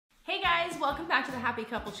welcome back to the Happy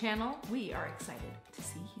Couple channel. We are excited to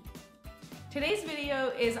see you. Today's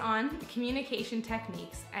video is on communication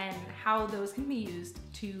techniques and how those can be used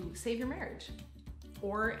to save your marriage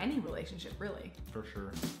or any relationship, really. For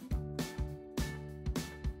sure.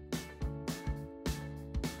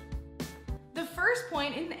 The first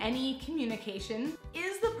point in any communication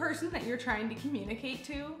is the person that you're trying to communicate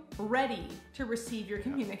to ready to receive your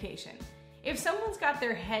communication. If someone's got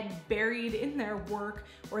their head buried in their work,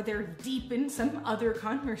 or they're deep in some other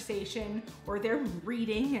conversation, or they're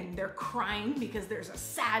reading and they're crying because there's a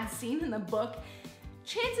sad scene in the book,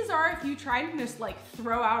 chances are if you try to just like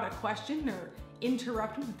throw out a question or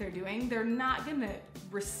interrupt what they're doing, they're not gonna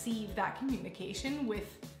receive that communication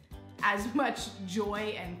with as much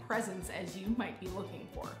joy and presence as you might be looking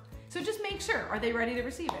for. So just make sure, are they ready to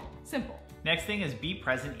receive it? Simple. Next thing is be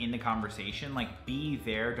present in the conversation, like be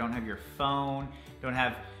there. Don't have your phone, don't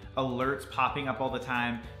have alerts popping up all the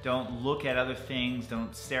time, don't look at other things,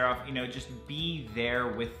 don't stare off, just be there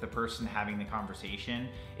with the person having the conversation.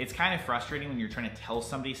 It's kind of frustrating when you're trying to tell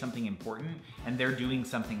somebody something important and they're doing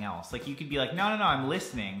something else. Like you could be like, no, I'm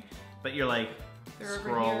listening, but you're like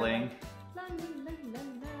scrolling.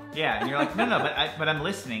 Yeah, and you're like, no, but I'm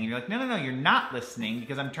listening. And you're like, no, you're not listening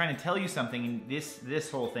because I'm trying to tell you something. And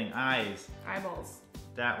this whole thing, eyeballs,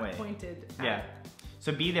 that way, pointed. Yeah.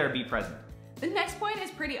 So be there, be present. The next point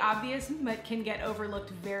is pretty obvious, but can get overlooked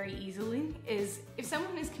very easily. Is if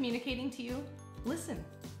someone is communicating to you, listen.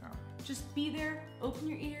 Oh. Just be there. Open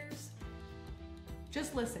your ears.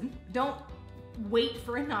 Just listen. Don't wait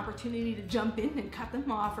for an opportunity to jump in and cut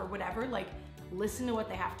them off or whatever. Like, listen to what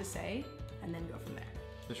they have to say, and then go from there.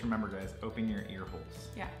 Just remember, guys, open your ear holes.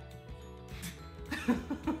 Yeah.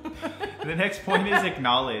 The next point is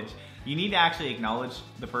acknowledge. You need to actually acknowledge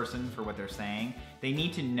the person for what they're saying. They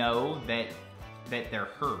need to know that they're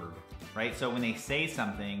heard, right? So when they say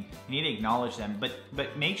something, you need to acknowledge them,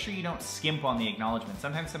 but make sure you don't skimp on the acknowledgement.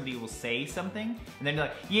 Sometimes somebody will say something, and then you're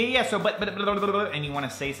like, yeah, so but blah, blah, blah, blah, and you want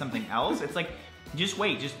to say something else. It's like, just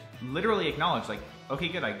wait, just literally acknowledge, like, okay,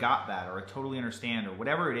 good, I got that, or I totally understand, or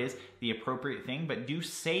whatever it is, the appropriate thing, but do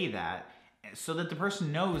say that so that the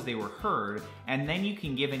person knows they were heard, and then you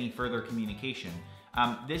can give any further communication.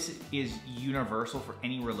 This is universal for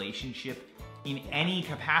any relationship in any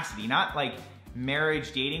capacity, not like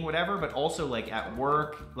marriage, dating, whatever, but also like at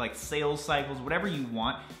work, like sales cycles, whatever you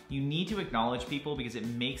want. You need to acknowledge people because it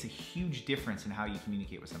makes a huge difference in how you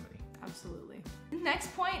communicate with somebody. Absolutely.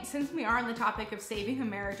 Next point, since we are on the topic of saving a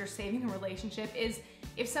marriage or saving a relationship, is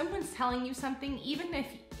if someone's telling you something, even if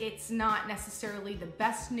it's not necessarily the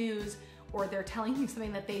best news or they're telling you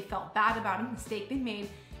something that they felt bad about, a mistake they made,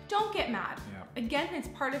 don't get mad. Yeah. Again, it's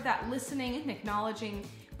part of that listening and acknowledging,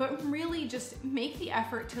 but really just make the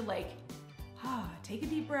effort to take a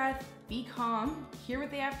deep breath, be calm, hear what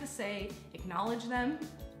they have to say, acknowledge them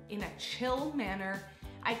in a chill manner.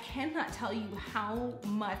 I cannot tell you how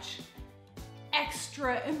much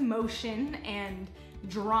extra emotion and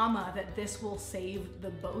drama that this will save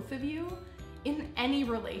the both of you in any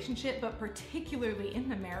relationship, but particularly in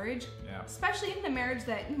the marriage, especially in the marriage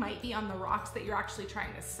that might be on the rocks that you're actually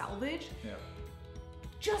trying to salvage. Yeah.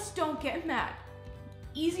 Just don't get mad.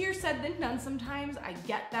 Easier said than done sometimes, I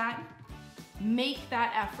get that. Make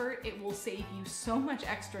that effort, it will save you so much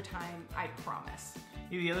extra time, I promise.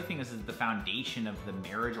 The other thing is the foundation of the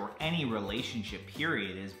marriage or any relationship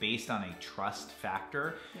period is based on a trust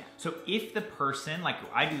factor. Yeah. So if the person, like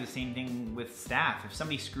I do the same thing with staff, if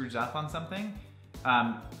somebody screws up on something,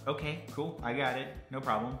 okay, cool, I got it, no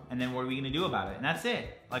problem. And then what are we gonna do about it? And that's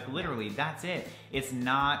it, like literally, that's it. It's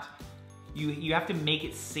not, you have to make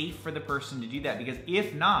it safe for the person to do that, because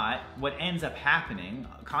if not, what ends up happening,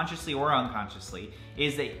 consciously or unconsciously,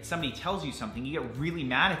 is that somebody tells you something, you get really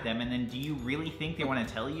mad at them, and then do you really think they want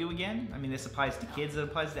to tell you again? I mean, this applies to kids, it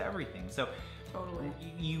applies to everything. So totally,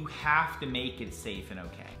 you have to make it safe and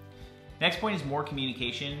okay. Next point is more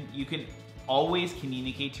communication. You can always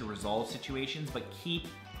communicate to resolve situations, but keep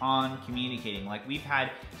on communicating. Like we've had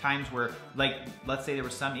times where, like, let's say there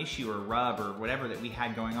was some issue or rub or whatever that we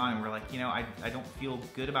had going on, and we're like, I don't feel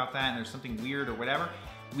good about that, and there's something weird or whatever.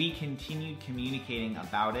 We continued communicating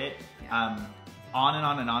about it, on and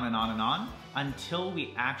on and on and on and on, until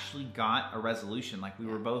we actually got a resolution. Like we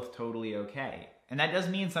were both totally okay. And that does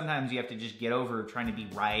mean sometimes you have to just get over trying to be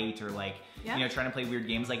right, or like, trying to play weird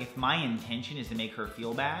games. Like if my intention is to make her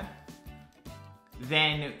feel bad,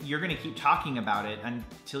 then you're gonna keep talking about it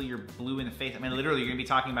until you're blue in the face. I mean, literally, you're gonna be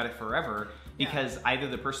talking about it forever, because either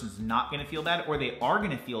the person's not gonna feel bad or they are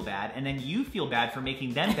gonna feel bad, and then you feel bad for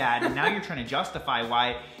making them bad, and now you're trying to justify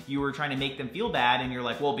why you were trying to make them feel bad, and you're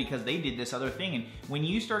like, well, because they did this other thing. And when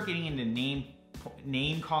you start getting into name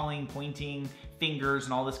name calling, pointing fingers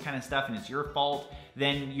and all this kind of stuff, and it's your fault,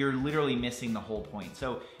 then you're literally missing the whole point.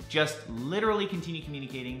 So just literally continue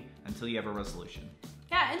communicating until you have a resolution.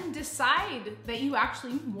 Yeah, and decide that you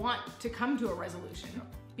actually want to come to a resolution,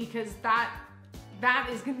 because that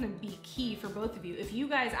is going to be key for both of you. If you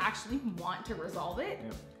guys actually want to resolve it,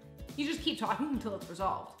 you just keep talking until it's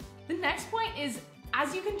resolved. The next point is,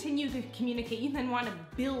 as you continue to communicate, you then want to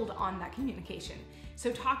build on that communication.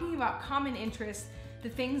 So talking about common interests, the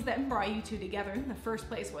things that brought you two together in the first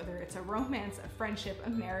place, whether it's a romance, a friendship, a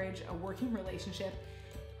marriage, a working relationship.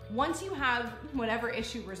 Once you have whatever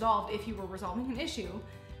issue resolved, if you were resolving an issue,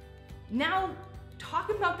 now talk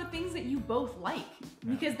about the things that you both like,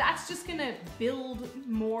 because that's just gonna build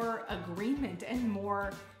more agreement and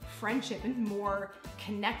more friendship and more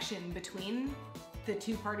connection between the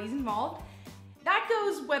two parties involved. That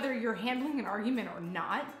goes whether you're handling an argument or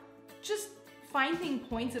not. Just finding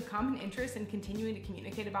points of common interest and continuing to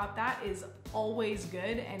communicate about that is always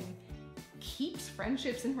good and keeps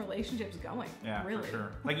friendships and relationships going. Yeah, really. For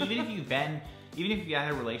sure. Like even if you've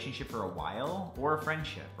had a relationship for a while or a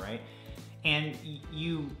friendship, right? And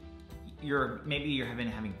maybe you've been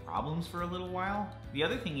having problems for a little while. The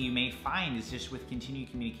other thing you may find is just with continued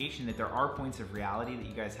communication that there are points of reality that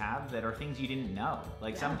you guys have that are things you didn't know.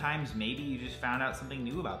 Like sometimes maybe you just found out something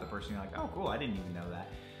new about the person. You're like, oh cool, I didn't even know that.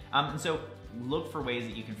 And so look for ways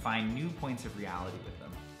that you can find new points of reality with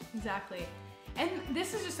them. Exactly. And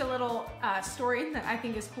this is just a little story that I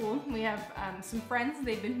think is cool. We have some friends,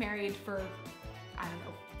 they've been married for, I don't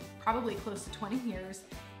know, probably close to 20 years.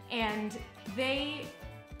 And they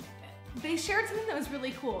shared something that was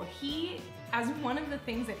really cool. He, as one of the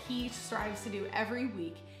things that he strives to do every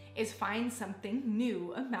week, is find something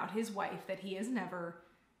new about his wife that he has never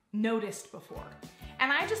noticed before.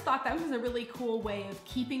 And I just thought that was a really cool way of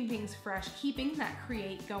keeping things fresh, keeping that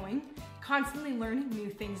create going, constantly learning new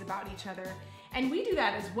things about each other. And we do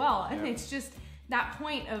that as well. And it's just that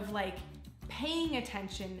point of like paying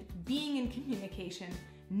attention, being in communication,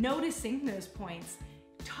 noticing those points,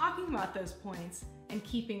 talking about those points, and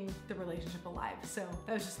keeping the relationship alive. So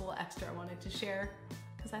that was just a little extra I wanted to share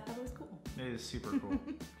because I thought it was cool. It is super cool.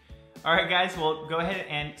 All right, guys, well, go ahead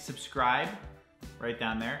and subscribe right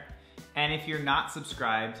down there. And if you're not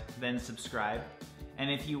subscribed, then subscribe. And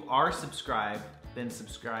if you are subscribed, then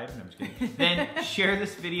subscribe. No, I'm just kidding. Then share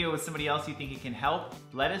this video with somebody else you think it can help.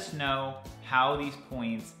 Let us know how these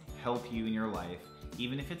points help you in your life.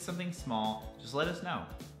 Even if it's something small, just let us know.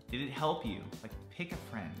 Did it help you? Like pick a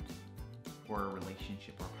friend or a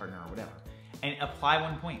relationship or a partner or whatever and apply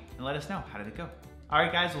one point and let us know. How did it go? All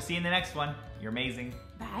right, guys, we'll see you in the next one. You're amazing.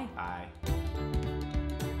 Bye. Bye.